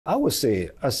I would say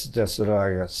as just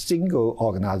like a single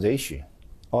organization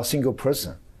or single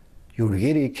person, you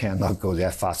really cannot go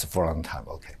that fast for a long time,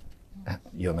 okay?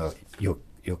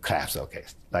 You collapse, okay?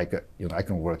 Like, I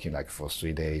can work in like for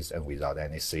 3 days and without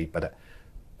any sleep, but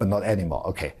not anymore,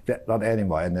 okay? Not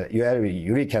anymore, and you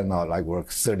really cannot like work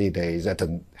 30 days and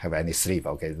don't have any sleep,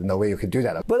 okay? No way you can do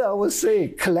that. But I would say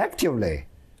collectively,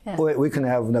 we can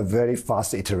have a very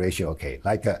fast iteration, okay?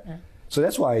 Like, so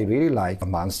that's why I really like a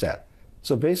mindset.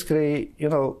 So basically,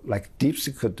 like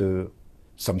DeepSeek could do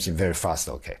something very fast,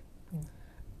 okay?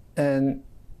 And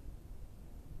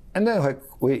then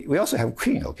we also have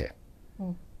Queen, okay?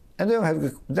 And then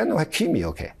we have Kimi,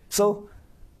 okay? So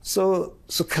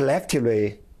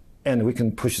collectively, and we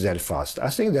can push that fast.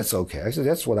 I think that's okay. Actually,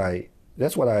 that's what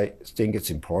I think it's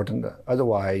important.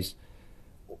 Otherwise,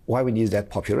 why we need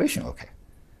that population, okay?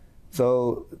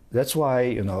 So that's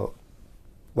why,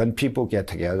 when people get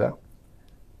together,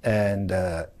 and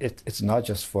it's not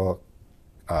just for,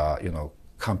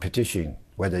 competition,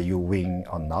 whether you win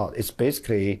or not. It's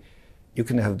basically, you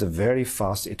can have the very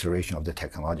fast iteration of the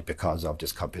technology because of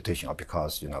this competition, or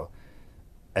because,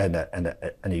 and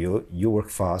you work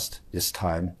fast this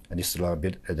time, and you slow a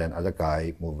bit, and then other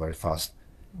guy move very fast,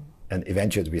 and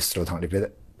eventually we slow down a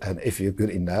bit. And if you're good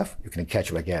enough, you can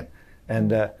catch up again.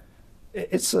 And I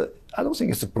don't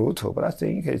think it's brutal, but I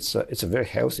think it's very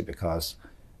healthy because,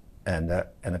 and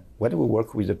when we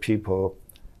work with the people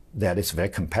that is very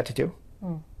competitive,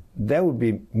 that would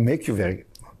make you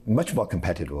much more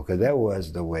competitive, because that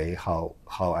was the way how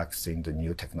I think the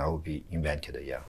new technology will be invented, yeah.